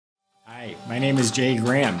My name is Jay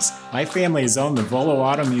Grams. My family has owned the Volo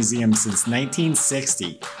Auto Museum since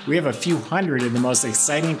 1960. We have a few hundred of the most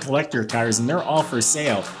exciting collector cars, and they're all for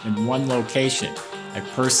sale in one location. I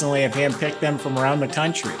personally have handpicked them from around the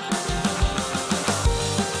country.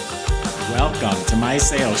 Welcome to my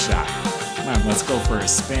sales shop. Come on, let's go for a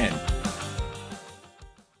spin.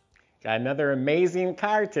 Got another amazing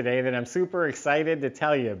car today that I'm super excited to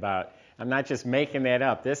tell you about. I'm not just making that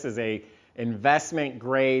up. This is a investment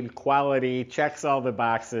grade, quality, checks all the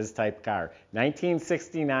boxes type car.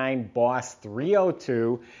 1969 Boss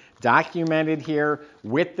 302, documented here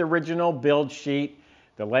with the original build sheet.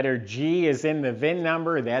 The letter G is in the VIN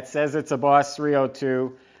number. That says it's a Boss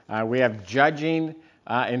 302. We have judging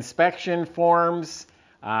inspection forms,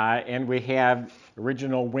 and we have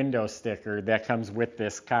original window sticker that comes with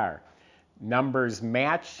this car. Numbers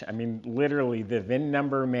match, I mean literally the VIN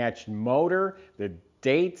number matched motor, the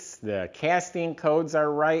dates, the casting codes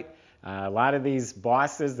are right. A lot of these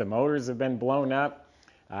Bosses, the motors have been blown up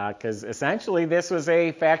because essentially this was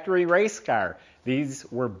a factory race car.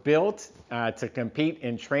 These were built to compete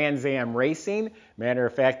in Trans Am racing. Matter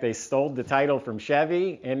of fact, they stole the title from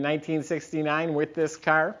Chevy in 1969 with this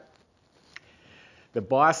car. The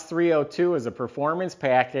Boss 302 is a performance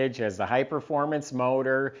package, has the high performance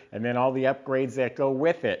motor, and then all the upgrades that go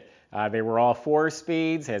with it. They were all 4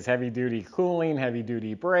 speeds, has heavy duty cooling, heavy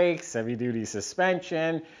duty brakes, heavy duty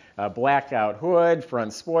suspension, blackout hood,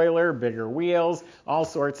 front spoiler, bigger wheels, all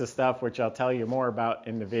sorts of stuff, which I'll tell you more about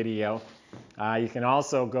in the video. You can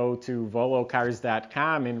also go to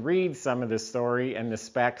volocars.com and read some of the story and the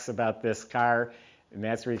specs about this car. And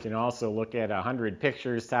that's where you can also look at 100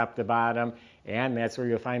 pictures top to bottom. And that's where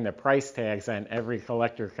you'll find the price tags on every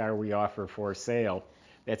collector car we offer for sale.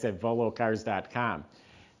 That's at volocars.com.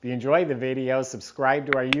 If you enjoyed the video,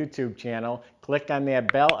 subscribe to our YouTube channel, click on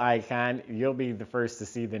that bell icon, you'll be the first to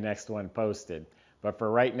see the next one posted. But for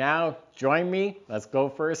right now, join me, let's go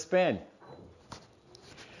for a spin.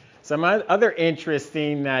 Some other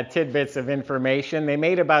interesting tidbits of information. They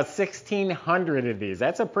made about 1,600 of these.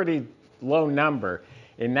 That's a pretty low number.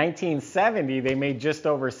 In 1970, they made just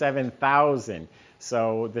over 7,000.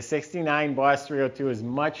 So the 69 Boss 302 is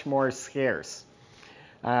much more scarce.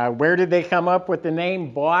 Where did they come up with the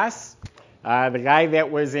name Boss? The guy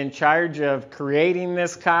that was in charge of creating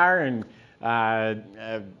this car, and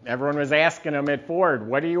everyone was asking him at Ford,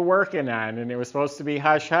 what are you working on? And it was supposed to be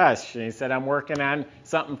hush hush. And he said, I'm working on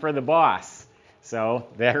something for the boss. So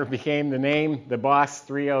there became the name, the Boss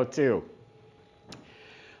 302.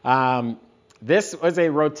 This was a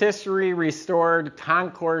rotisserie restored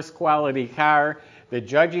Concourse quality car. The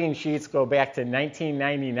judging sheets go back to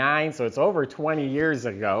 1999, so it's over 20 years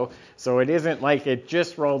ago. So it isn't like it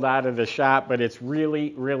just rolled out of the shop, but it's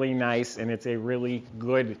really, really nice, and it's a really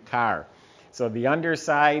good car. So the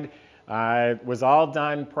underside was all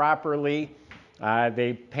done properly.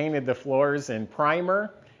 They painted the floors in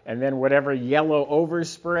primer, and then whatever yellow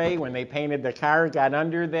overspray when they painted the car got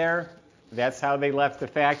under there. That's how they left the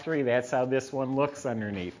factory. That's how this one looks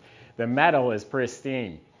underneath. The metal is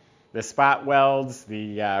pristine. The spot welds,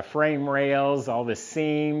 the frame rails, all the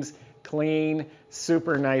seams, clean,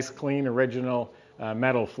 super nice, clean, original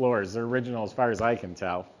metal floors. They're original as far as I can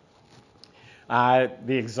tell.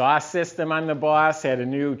 The exhaust system on the Boss had a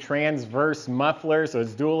new transverse muffler, so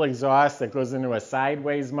it's dual exhaust that goes into a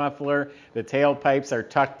sideways muffler. The tailpipes are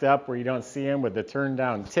tucked up where you don't see them with the turn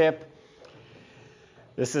down tip.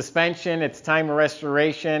 The suspension, its time of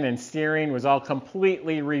restoration, and steering was all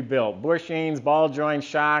completely rebuilt. Bushings, ball joints,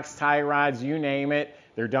 shocks, tie rods, you name it.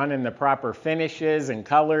 They're done in the proper finishes and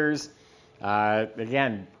colors.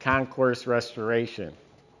 Again, Concourse restoration.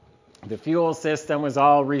 The fuel system was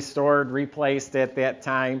all restored, replaced at that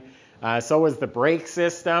time. So was the brake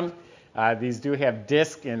system. These do have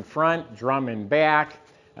disc in front, drum in back.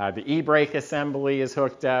 The e-brake assembly is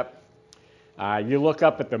hooked up. You look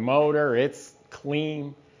up at the motor, it's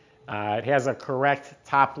clean. It has a correct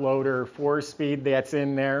top loader 4-speed that's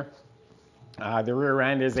in there. The rear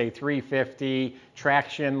end is a 350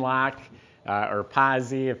 traction lock, or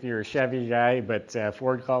posi if you're a Chevy guy, but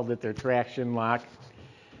Ford called it their traction lock.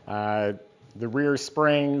 The rear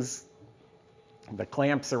springs, the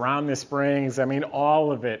clamps around the springs, I mean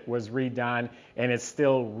all of it was redone, and it's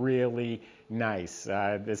still really nice.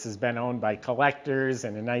 This has been owned by collectors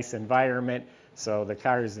in a nice environment, so the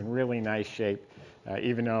car is in really nice shape.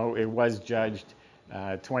 Even though it was judged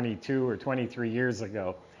 22 or 23 years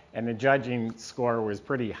ago. And the judging score was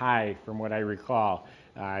pretty high from what I recall.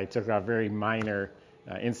 I took out very minor,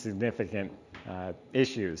 insignificant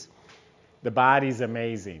issues. The body's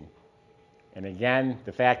amazing. And again,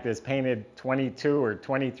 the fact that it's painted 22 or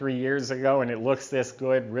 23 years ago and it looks this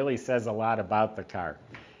good really says a lot about the car.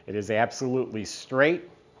 It is absolutely straight.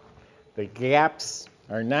 The gaps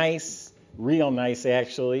are nice, real nice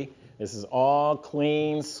actually. This is all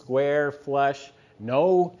clean, square, flush,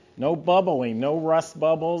 no bubbling, no rust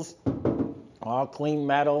bubbles, all clean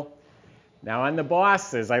metal. Now on the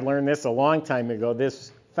Bosses, I learned this a long time ago,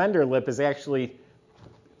 this fender lip is actually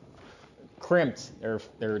crimped,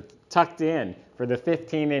 they're tucked in for the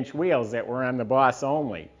 15-inch wheels that were on the Boss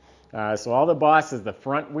only. So all the Bosses, the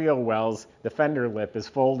front wheel wells, the fender lip is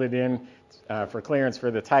folded in for clearance for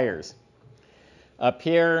the tires. Up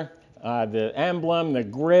here, the emblem, the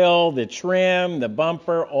grille, the trim, the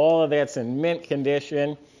bumper, all of that's in mint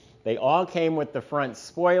condition. They all came with the front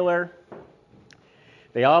spoiler.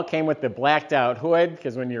 They all came with the blacked out hood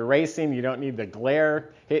because when you're racing, you don't need the glare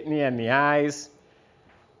hitting you in the eyes.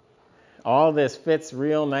 All this fits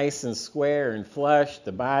real nice and square and flush.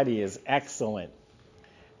 The body is excellent.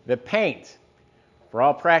 The paint, for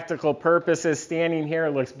all practical purposes, standing here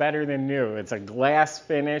looks better than new. It's a glass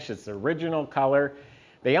finish. It's the original color.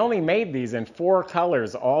 They only made these in 4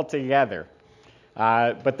 colors altogether.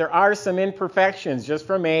 But there are some imperfections just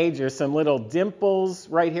from age. There's some little dimples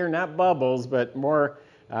right here, not bubbles, but more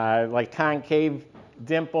like concave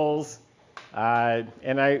dimples.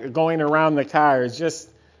 Going around the car is just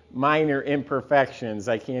minor imperfections.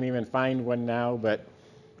 I can't even find one now, but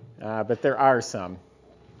there are some.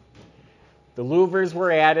 The louvers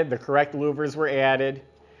were added, the correct louvers were added.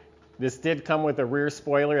 This did come with a rear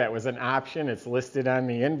spoiler. That was an option. It's listed on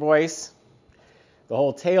the invoice. The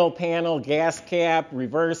whole tail panel, gas cap,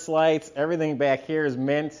 reverse lights, everything back here is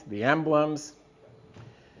mint, the emblems.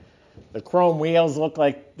 The chrome wheels look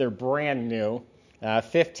like they're brand new.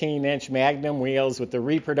 15-inch Magnum wheels with the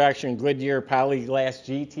reproduction Goodyear Polyglass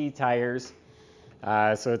GT tires.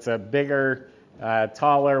 So it's a bigger,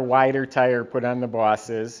 taller, wider tire put on the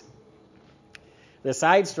Bosses. The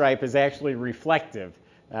side stripe is actually reflective.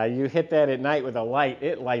 You hit that at night with a light,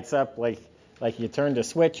 it lights up like you turned a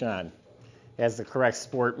switch on. It has the correct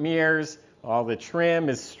sport mirrors. All the trim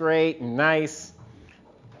is straight and nice.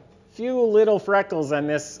 Few little freckles on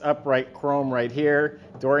this upright chrome right here.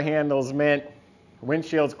 Door handles mint.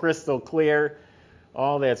 Windshield's crystal clear.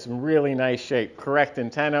 All that's in really nice shape. Correct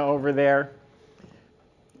antenna over there.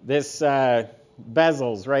 This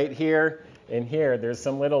bezels right here and here. There's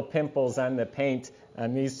some little pimples on the paint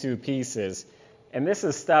on these 2 pieces. And this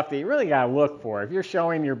is stuff that you really got to look for. If you're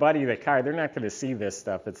showing your buddy the car, they're not going to see this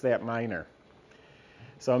stuff. It's that minor.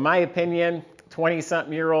 So in my opinion,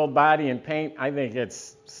 20-something-year-old body and paint, I think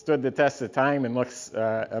it's stood the test of time and looks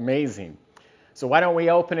amazing. So why don't we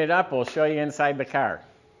open it up? We'll show you inside the car.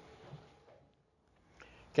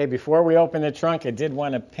 Okay, before we open the trunk, I did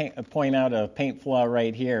want to point out a paint flaw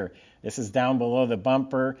right here. This is down below the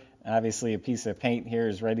bumper. Obviously, a piece of paint here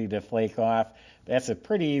is ready to flake off. That's a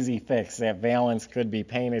pretty easy fix. That valance could be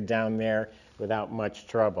painted down there without much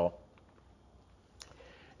trouble.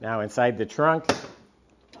 Now inside the trunk,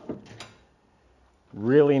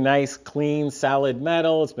 really nice, clean, solid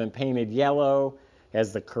metal. It's been painted yellow.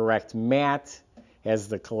 Has the correct mat. Has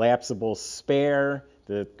the collapsible spare.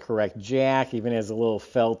 The correct jack. Even has a little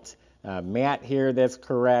felt mat here that's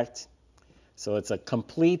correct. So it's a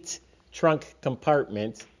complete trunk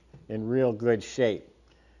compartment in real good shape.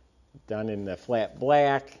 Done in the flat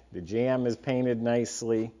black. The jamb is painted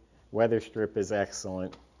nicely. Weather strip is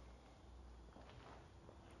excellent.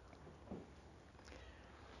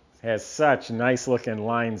 Has such nice looking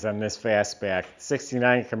lines on this fastback.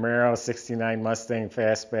 69 Camaro, 69 Mustang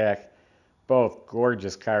fastback. Both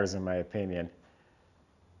gorgeous cars in my opinion.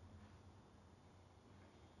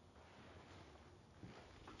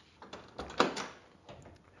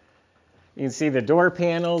 You can see the door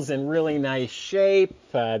panels in really nice shape,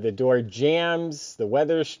 the door jambs, the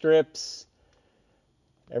weather strips.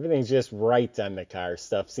 Everything's just right on the car.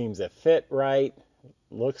 Stuff seems to fit right,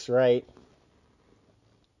 looks right.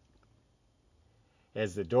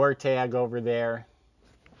 There's the door tag over there.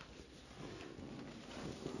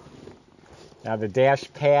 Now the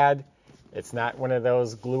dash pad, it's not one of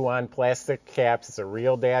those glue-on plastic caps. It's a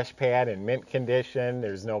real dash pad in mint condition.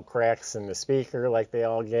 There's no cracks in the speaker like they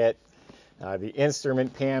all get. The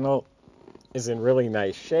instrument panel is in really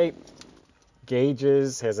nice shape.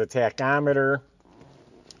 Gauges, has a tachometer.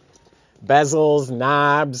 Bezels,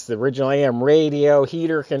 knobs, the original AM radio,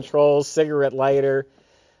 heater controls, cigarette lighter.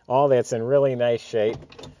 All that's in really nice shape.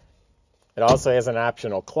 It also has an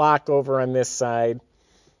optional clock over on this side.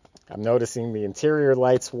 I'm noticing the interior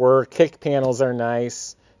lights work. Kick panels are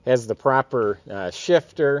nice. Has the proper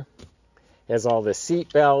shifter. Has all the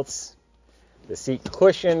seat belts. The seat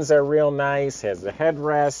cushions are real nice, has the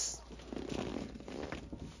headrest.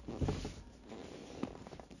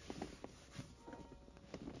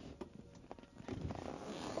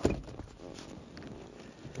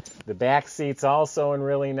 The back seat's also in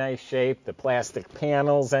really nice shape. The plastic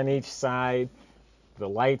panels on each side. The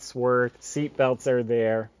lights work. Seat belts are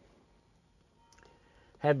there.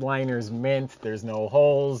 Headliner's mint. There's no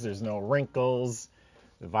holes. There's no wrinkles.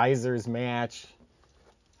 The visors match.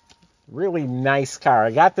 Really nice car.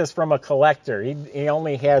 I got this from a collector. He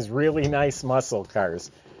only has really nice muscle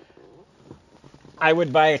cars. I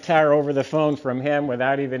would buy a car over the phone from him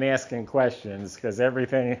without even asking questions, because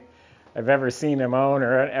everything I've ever seen him own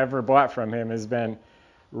or ever bought from him has been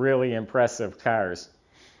really impressive cars.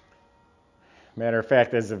 Matter of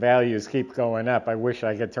fact, as the values keep going up, I wish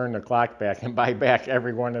I could turn the clock back and buy back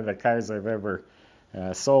every one of the cars I've ever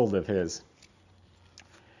sold of his.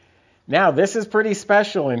 Now, this is pretty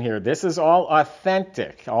special in here. This is all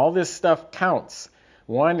authentic. All this stuff counts.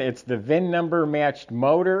 One, it's the VIN number matched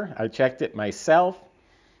motor. I checked it myself.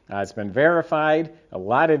 It's been verified. A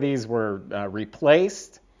lot of these were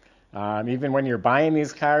replaced. Even when you're buying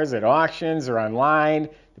these cars at auctions or online,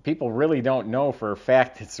 the people really don't know for a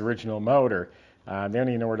fact it's the original motor. They don't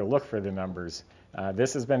even know where to look for the numbers.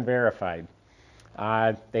 This has been verified.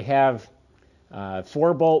 They have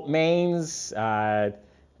 4-bolt mains.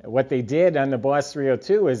 What they did on the Boss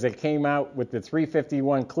 302 is it came out with the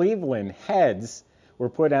 351 Cleveland heads were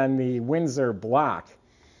put on the Windsor block.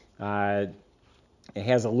 It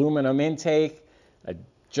has aluminum intake, a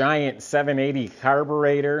giant 780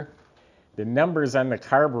 carburetor. The numbers on the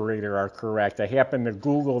carburetor are correct. I happened to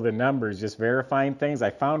Google the numbers, just verifying things. I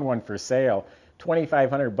found one for sale,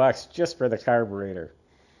 $2,500 just for the carburetor.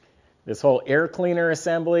 This whole air cleaner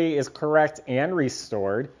assembly is correct and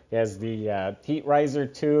restored. It has the heat riser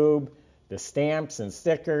tube, the stamps and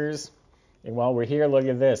stickers. And while we're here, look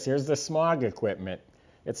at this. Here's the smog equipment.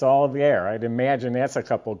 It's all there. I'd imagine that's a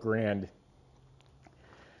couple grand.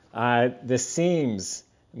 The seams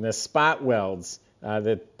and the spot welds,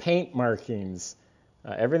 the paint markings,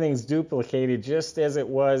 everything's duplicated just as it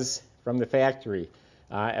was from the factory.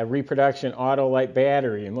 A reproduction auto light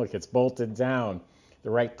battery, and look, it's bolted down. The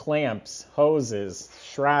right clamps, hoses,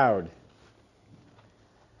 shroud.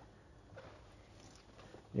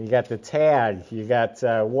 You got the tag, you got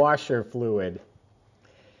washer fluid.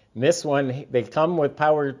 And this one, they come with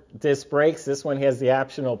power disc brakes. This one has the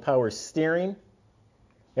optional power steering.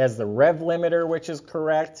 It has the rev limiter, which is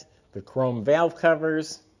correct. The chrome valve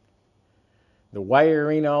covers. The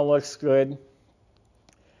wiring all looks good.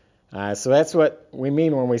 So that's what we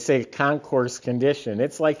mean when we say concourse condition.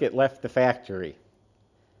 It's like it left the factory.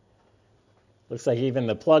 Looks like even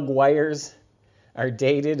the plug wires are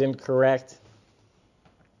dated and correct.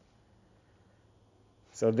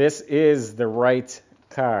 So this is the right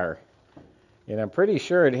car. And I'm pretty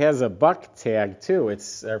sure it has a buck tag too.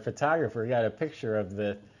 Our photographer got a picture of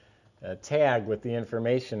the tag with the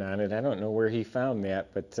information on it. I don't know where he found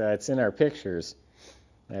that, but it's in our pictures.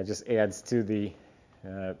 That just adds to the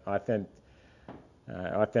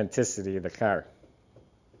authenticity of the car.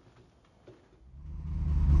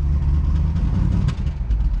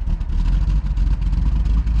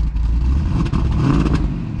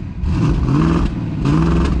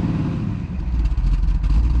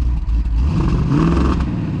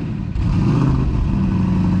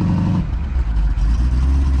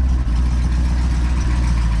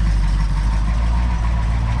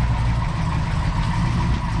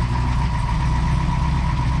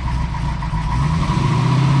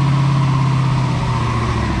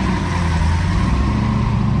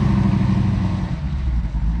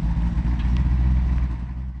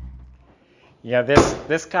 Yeah,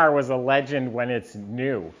 this car was a legend when it's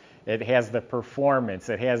new. It has the performance,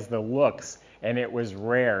 it has the looks, and it was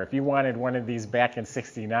rare. If you wanted one of these back in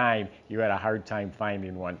 '69, you had a hard time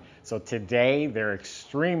finding one. So today, they're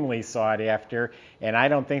extremely sought after, and I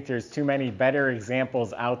don't think there's too many better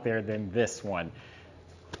examples out there than this one.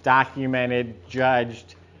 Documented,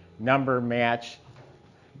 judged, number match.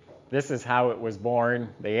 This is how it was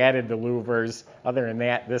born. They added the louvers. Other than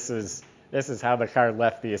that, this is how the car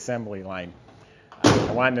left the assembly line.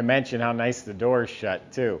 I wanted to mention how nice the doors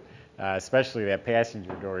shut too, especially that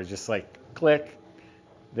passenger door is just like click.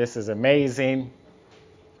 This is amazing.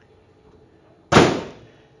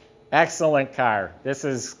 Excellent car. This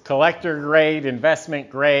is collector grade,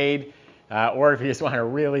 investment grade, or if you just want a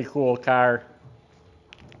really cool car,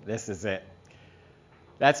 this is it.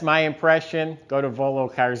 That's my impression. Go to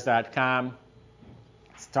volocars.com.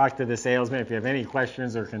 Talk to the salesman. If you have any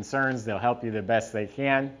questions or concerns, they'll help you the best they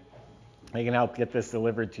can. They can help get this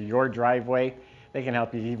delivered to your driveway. They can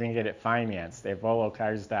help you even get it financed at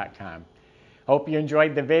volocars.com. Hope you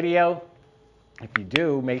enjoyed the video. If you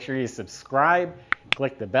do, make sure you subscribe,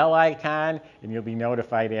 click the bell icon, and you'll be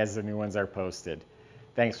notified as the new ones are posted.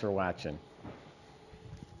 Thanks for watching.